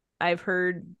I've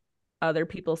heard other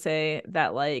people say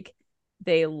that like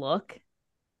they look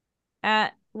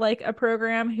at like a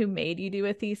program who made you do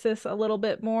a thesis a little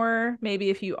bit more, maybe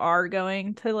if you are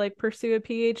going to like pursue a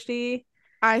PhD.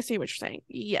 I see what you're saying.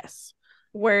 Yes.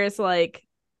 Whereas like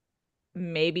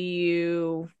maybe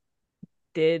you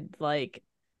did like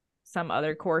some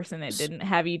other course and it didn't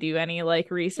have you do any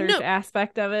like research No,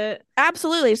 aspect of it.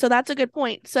 absolutely. So that's a good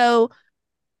point. So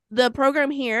the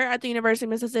program here at the University of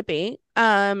Mississippi,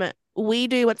 we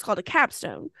do what's called a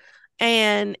capstone.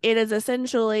 And it is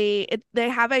essentially they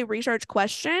have a research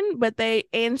question, but they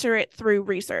answer it through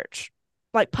research,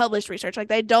 like published research. Like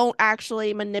they don't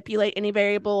actually manipulate any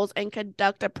variables and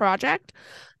conduct a project.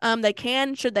 They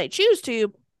can, should they choose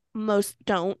to. Most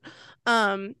don't.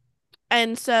 And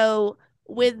so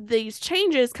with these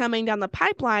changes coming down the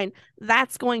pipeline,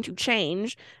 that's going to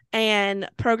change. And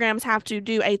programs have to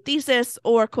do a thesis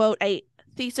or, quote, a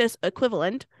thesis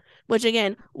equivalent, which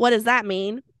again, what does that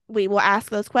mean? We will ask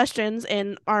those questions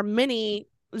in our many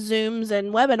Zooms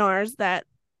and webinars that,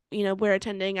 we're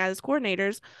attending as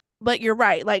coordinators. But you're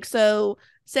right. Like, so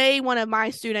say one of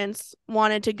my students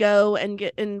wanted to go and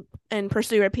get in and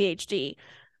pursue a PhD,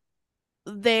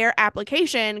 their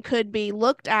application could be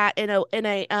looked at in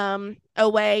a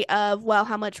way of, well,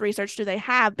 how much research do they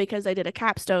have because they did a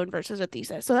capstone versus a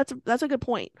thesis. So that's a good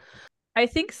point. I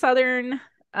think Southern,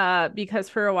 because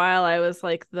for a while I was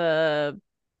like the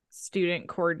student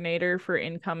coordinator for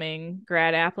incoming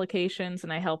grad applications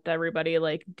and I helped everybody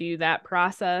like do that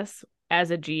process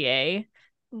as a GA.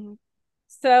 Mm-hmm.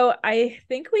 So I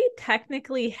think we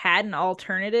technically had an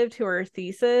alternative to our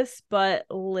thesis, but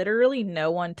literally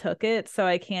no one took it. So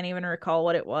I can't even recall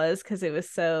what it was because it was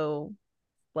so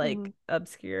like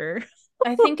obscure.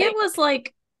 I think it was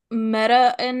like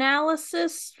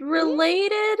meta-analysis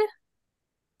related,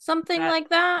 something like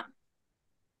that.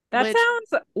 That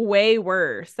sounds way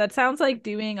worse. That sounds like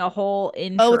doing a whole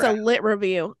intro. Oh, it's a lit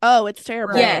review. Oh, it's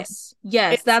terrible. Right.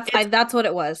 Yes, that's what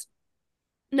it was.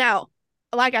 Now,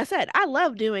 like I said, I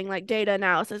love doing like data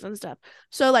analysis and stuff.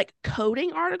 So like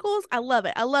coding articles, I love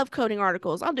it. I love coding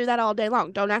articles. I'll do that all day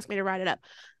long. Don't ask me to write it up.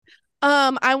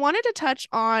 I wanted to touch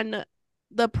on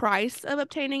the price of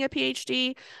obtaining a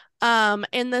PhD,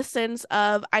 in the sense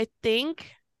of I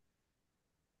think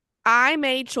I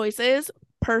made choices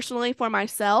personally for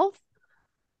myself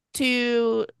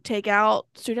to take out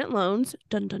student loans,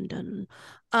 dun dun dun,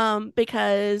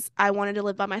 because I wanted to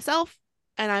live by myself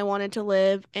and I wanted to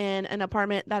live in an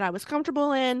apartment that I was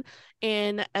comfortable in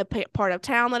a part of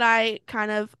town that I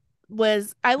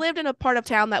lived in a part of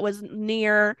town that was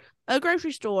near a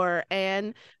grocery store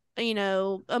and,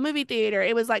 a movie theater.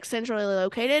 It was like centrally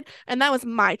located, and that was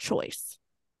my choice.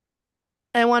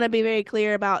 I want to be very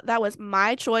clear about that was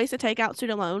my choice to take out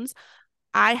student loans.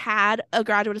 I had a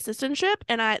graduate assistantship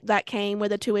and that came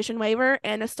with a tuition waiver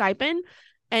and a stipend.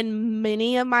 And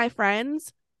many of my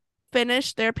friends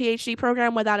finished their PhD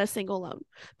program without a single loan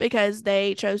because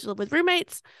they chose to live with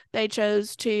roommates. They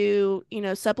chose to,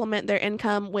 supplement their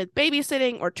income with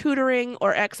babysitting or tutoring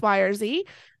or X, Y, or Z.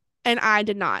 And I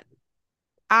did not.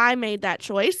 I made that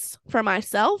choice for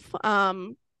myself,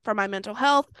 for my mental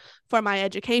health, for my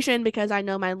education, because I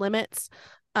know my limits.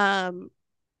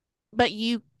 But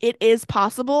it is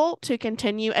possible to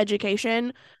continue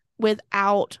education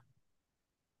without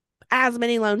as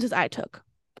many loans as I took.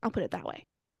 I'll put it that way.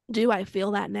 Do I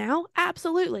feel that now?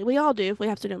 Absolutely. We all do if we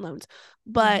have student loans.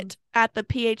 But at the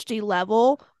PhD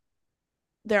level,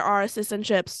 there are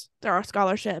assistantships, there are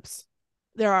scholarships,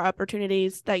 there are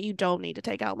opportunities that you don't need to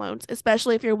take out loans,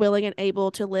 especially if you're willing and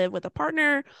able to live with a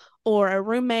partner or a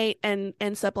roommate and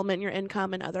supplement your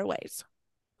income in other ways.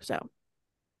 So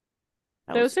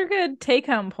those are good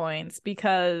take-home points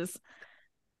because,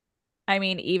 I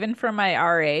mean, even from my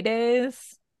RA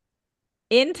days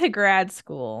into grad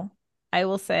school, I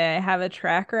will say I have a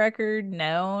track record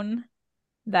known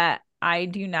that I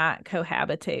do not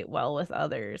cohabitate well with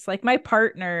others. Like my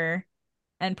partner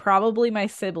and probably my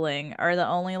sibling are the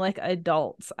only like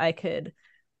adults I could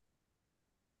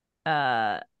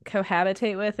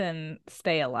cohabitate with and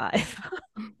stay alive.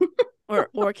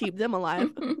 or keep them alive.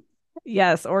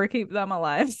 Yes, or keep them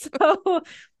alive. So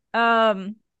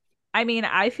I mean,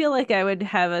 I feel like I would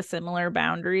have a similar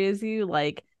boundary as you.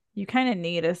 Like you kind of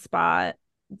need a spot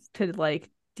to like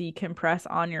decompress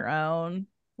on your own.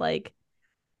 Like,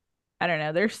 I don't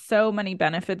know. There's so many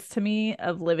benefits to me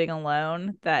of living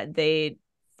alone that they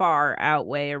far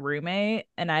outweigh a roommate,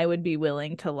 and I would be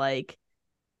willing to like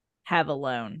have a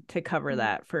loan to cover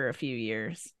that for a few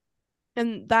years.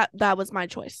 And that was my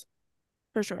choice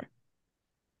for sure.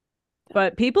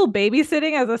 But people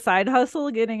babysitting as a side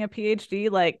hustle, getting a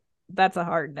PhD, like that's a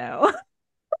hard no.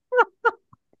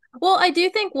 Well, I do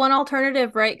think one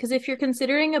alternative, right? Because if you're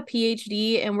considering a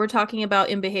PhD and we're talking about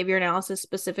in behavior analysis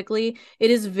specifically, it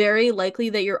is very likely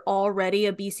that you're already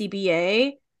a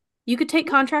BCBA. You could take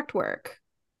contract work,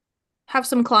 have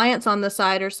some clients on the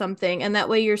side or something, and that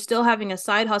way you're still having a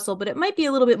side hustle, but it might be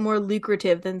a little bit more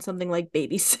lucrative than something like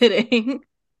babysitting.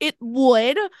 It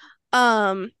would.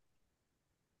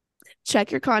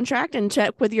 Check your contract and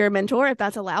check with your mentor if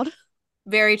that's allowed.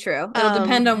 Very true. It'll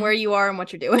depend on where you are and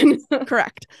what you're doing.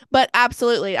 Correct. But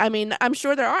absolutely. I mean, I'm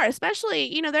sure there are,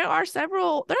 especially, there are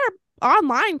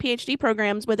online PhD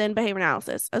programs within behavior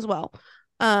analysis as well,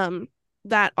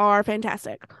 that are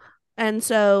fantastic. And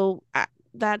so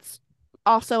that's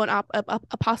also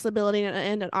a possibility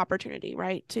and an opportunity,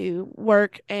 right? To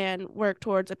work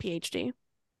towards a PhD.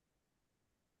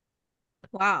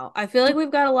 Wow. I feel like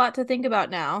we've got a lot to think about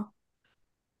now.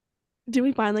 Do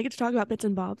we finally get to talk about bits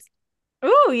and bobs?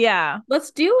 Oh, yeah.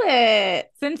 Let's do it.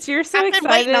 Since you're so I've been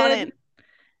waiting on excited, it.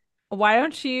 why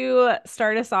don't you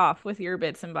start us off with your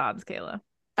bits and bobs, Kayla? All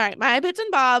right, my bits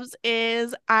and bobs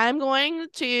is I'm going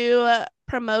to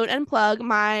promote and plug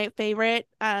my favorite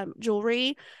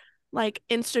jewelry, like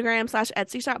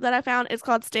Instagram/Etsy shop that I found. It's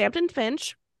called Stamped and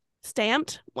Finch.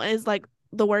 Stamped is like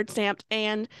the word stamped,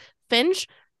 and Finch,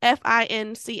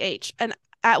 Finch. And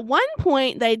at one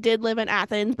point they did live in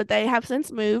Athens, but they have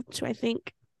since moved to, I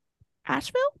think,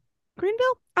 Asheville,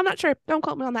 Greenville. I'm not sure. Don't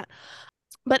quote me on that.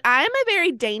 But I am a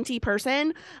very dainty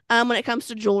person when it comes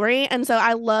to jewelry. And so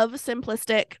I love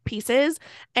simplistic pieces.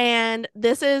 And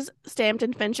this is Stamped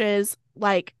and Finch's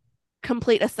like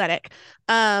complete aesthetic.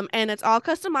 And it's all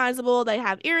customizable. They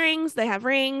have earrings, they have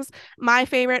rings. My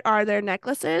favorite are their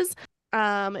necklaces.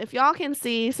 If y'all can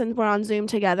see, since we're on Zoom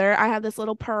together, I have this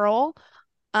little pearl.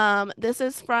 This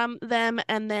is from them,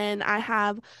 and then I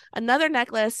have another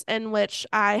necklace in which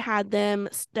I had them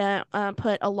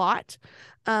put a lot,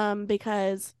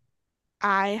 because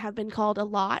I have been called a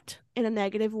lot in a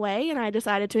negative way, and I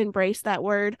decided to embrace that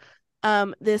word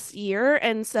this year.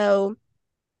 And so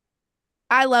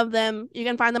I love them. You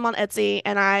can find them on Etsy,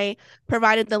 and I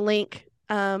provided the link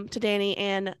to Danny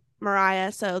and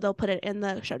Mariah, so they'll put it in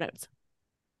the show notes.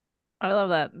 I love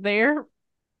that. They're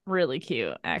really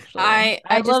cute, actually. I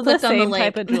just love the clicked on the same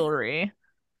type link. of jewelry.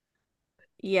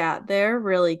 Yeah, they're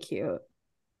really cute.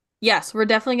 Yes, we're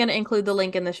definitely going to include the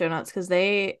link in the show notes because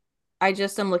I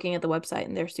just am looking at the website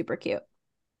and they're super cute.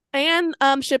 And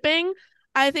shipping,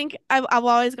 I think I've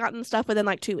always gotten stuff within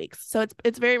like 2 weeks, so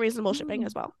it's very reasonable shipping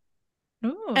as well.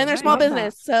 Ooh, And they're nice. small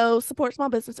business, so support small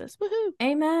businesses. Woohoo!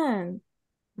 Amen.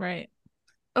 Right.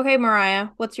 Okay, Mariah,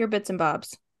 what's your bits and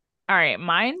bobs? All right,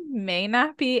 mine may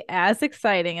not be as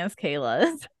exciting as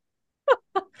Kayla's,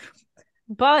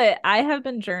 but I have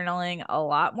been journaling a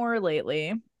lot more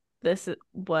lately. This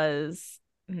was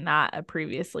not a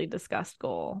previously discussed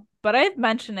goal, but I've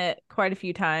mentioned it quite a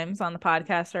few times on the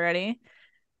podcast already.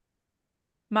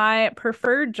 My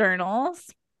preferred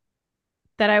journals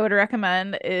that I would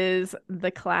recommend is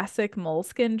the classic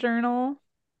Moleskine journal.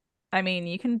 I mean,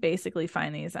 you can basically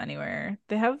find these anywhere.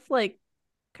 They have like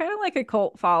kind of like a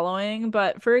cult following,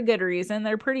 but for a good reason.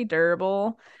 They're pretty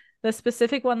durable. The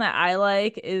specific one that I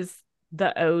like is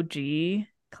the OG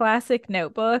classic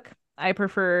notebook. I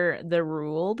prefer the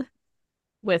ruled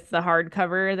with the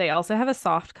hardcover. They also have a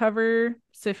soft cover.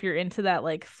 So if you're into that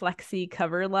like flexy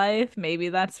cover life, maybe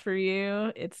that's for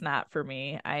you. It's not for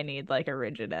me. I need like a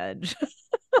rigid edge.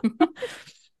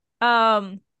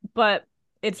 But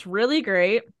it's really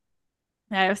great.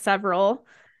 I have several.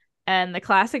 And the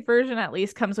classic version at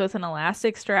least comes with an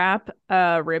elastic strap,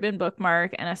 a ribbon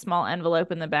bookmark, and a small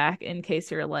envelope in the back in case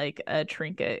you're like a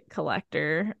trinket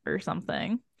collector or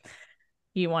something.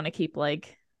 You want to keep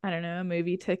like, I don't know, a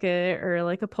movie ticket or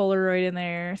like a Polaroid in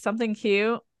there, something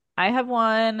cute. I have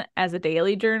one as a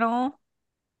daily journal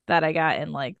that I got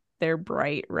in like their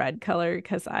bright red color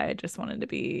because I just wanted to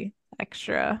be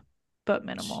extra but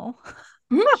minimal.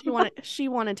 She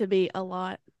wanted to be a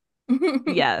lot.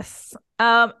 Yes.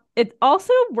 It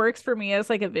also works for me as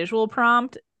like a visual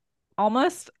prompt.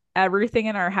 Almost everything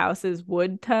in our house is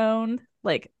wood toned.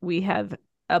 Like we have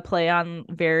a play on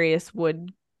various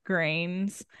wood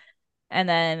grains. And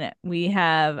then we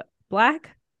have black,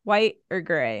 white, or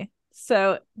gray.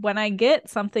 So when I get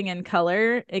something in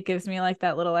color, it gives me like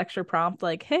that little extra prompt,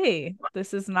 like, hey,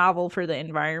 this is novel for the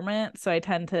environment. So I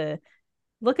tend to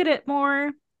look at it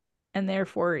more and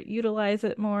therefore utilize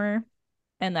it more.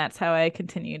 And that's how I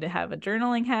continue to have a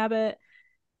journaling habit.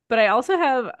 But I also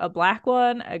have a black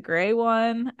one, a gray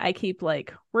one. I keep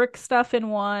like work stuff in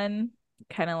one,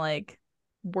 kind of like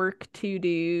work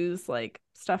to-dos, like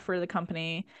stuff for the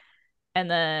company.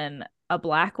 And then a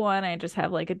black one, I just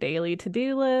have like a daily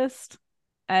to-do list.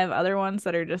 I have other ones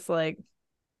that are just like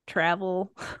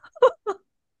travel.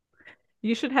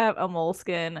 You should have a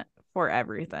moleskin for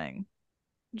everything.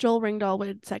 Joel Ringdahl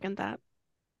would second that.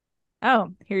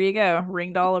 Oh, here you go.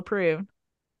 Ring doll approved.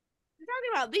 You're talking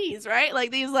about these, right?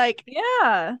 Like these, like,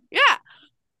 Yeah. yeah.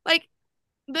 Like,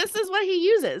 this is what he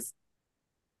uses.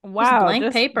 Just Wow, blank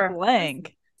just paper.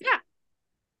 blank. Yeah. I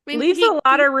mean, Leaves a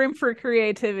lot of room for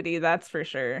creativity, that's for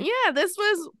sure. Yeah, this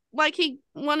was like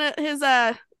one of his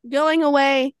going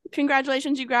away.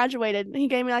 Congratulations, you graduated. He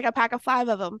gave me like a pack of 5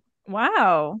 of them.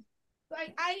 Wow.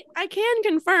 Like I can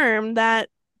confirm that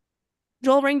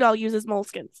Joel Ringdahl uses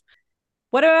moleskins.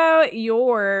 What about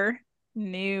your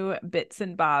new bits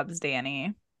and bobs,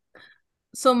 Danny?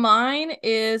 So mine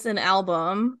is an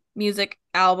album, music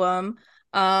album.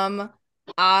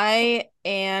 I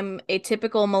am a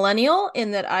typical millennial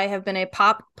in that I have been a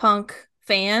pop punk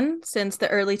fan since the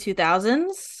early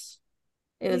 2000s.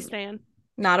 It was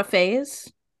not a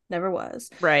phase, never was.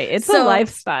 Right, it's a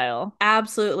lifestyle.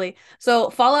 Absolutely. So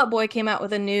Fall Out Boy came out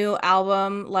with a new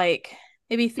album like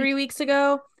maybe 3 weeks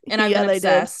ago, and I've been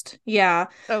obsessed. Yeah.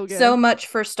 Oh, good. So much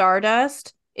for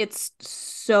Stardust. It's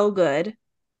so good.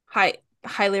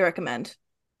 Highly recommend.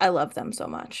 I love them so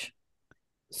much.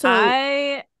 So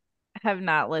I have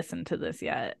not listened to this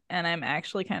yet, and I'm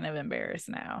actually kind of embarrassed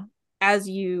now. As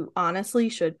you honestly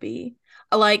should be.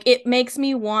 Like, it makes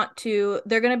me want to.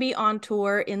 They're going to be on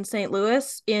tour in St.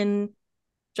 Louis in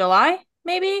July,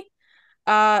 maybe.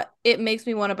 It makes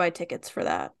me want to buy tickets for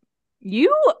that.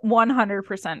 You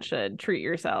 100% should treat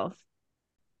yourself.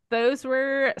 Those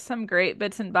were some great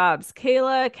bits and bobs.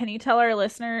 Kayla, can you tell our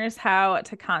listeners how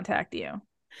to contact you?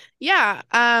 Yeah.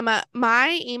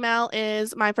 My email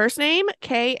is my first name,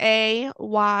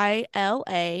 Kayla,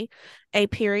 a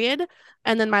period,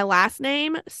 and then my last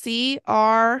name,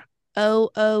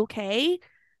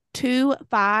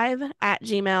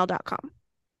 CROOK25@gmail.com.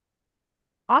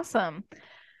 Awesome.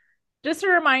 Just a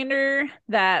reminder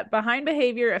that Behind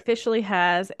Behavior officially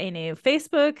has a new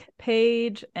Facebook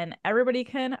page, and everybody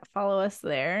can follow us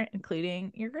there,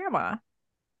 including your grandma.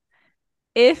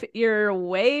 If you're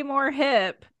way more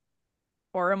hip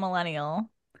or a millennial,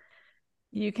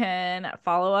 you can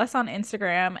follow us on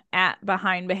Instagram at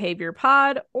Behind Behavior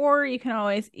Pod, or you can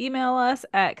always email us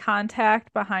at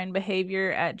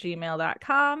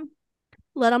contactbehindbehavior@gmail.com.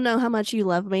 Let them know how much you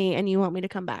love me and you want me to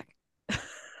come back.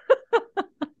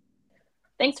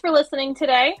 Thanks for listening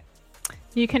today.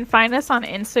 You can find us on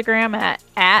Instagram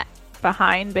at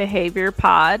Behind Behavior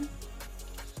Pod.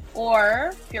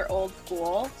 Or if you're old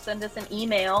school, send us an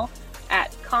email at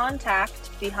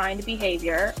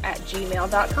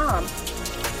contactbehindbehavior@gmail.com.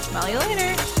 Smell you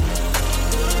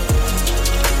later.